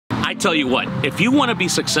I tell you what, if you want to be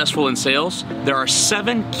successful in sales, there are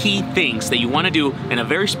 7 key things that you want to do in a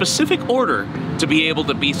very specific order to be able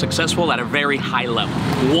to be successful at a very high level.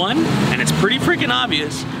 1, and it's pretty freaking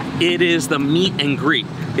obvious, it is the meet and greet.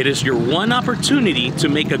 It is your one opportunity to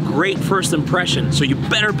make a great first impression, so you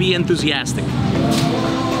better be enthusiastic.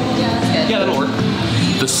 Yeah, that'll work.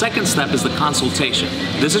 The second step is the consultation.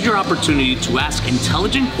 This is your opportunity to ask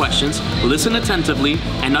intelligent questions, listen attentively,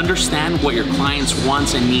 and understand what your client's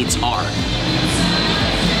wants and needs are.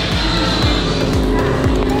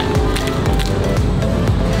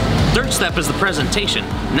 Third step is the presentation.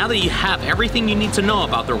 Now that you have everything you need to know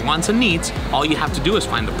about their wants and needs, all you have to do is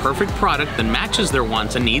find the perfect product that matches their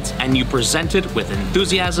wants and needs, and you present it with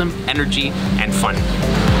enthusiasm, energy, and fun.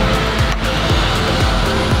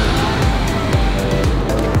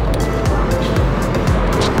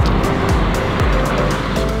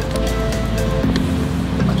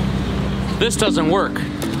 This doesn't work,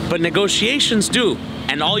 but negotiations do.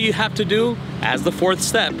 And all you have to do, as the 4th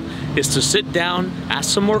step, is to sit down, ask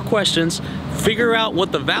some more questions, figure out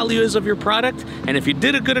what the value is of your product, and if you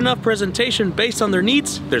did a good enough presentation based on their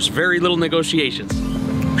needs, there's very little negotiations.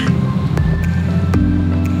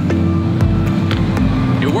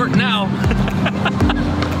 It worked now.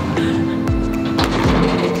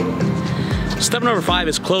 Step number 5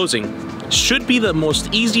 is closing. Should be the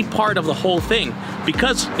most easy part of the whole thing,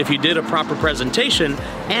 because if you did a proper presentation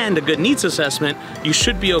and a good needs assessment, you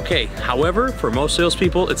should be okay. However, for most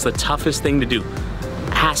salespeople, it's the toughest thing to do.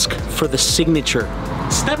 Ask for the signature.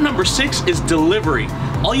 Step number 6 is delivery.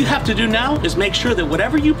 All you have to do now is make sure that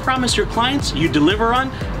whatever you promise your clients, you deliver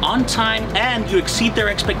on time, and you exceed their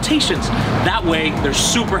expectations. That way, they're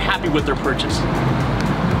super happy with their purchase.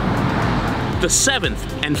 The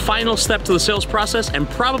 7th and final step to the sales process, and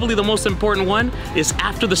probably the most important one, is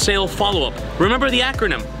after the sale follow-up. Remember the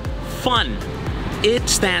acronym, FUN. It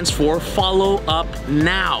stands for follow up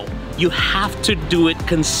now. You have to do it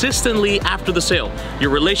consistently after the sale.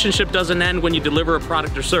 Your relationship doesn't end when you deliver a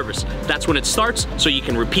product or service. That's when it starts, so you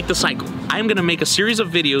can repeat the cycle. I'm gonna make a series of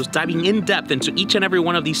videos diving in depth into each and every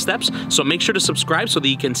one of these steps, so make sure to subscribe so that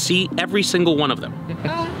you can see every single one of them.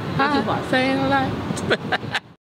 Saying a lot.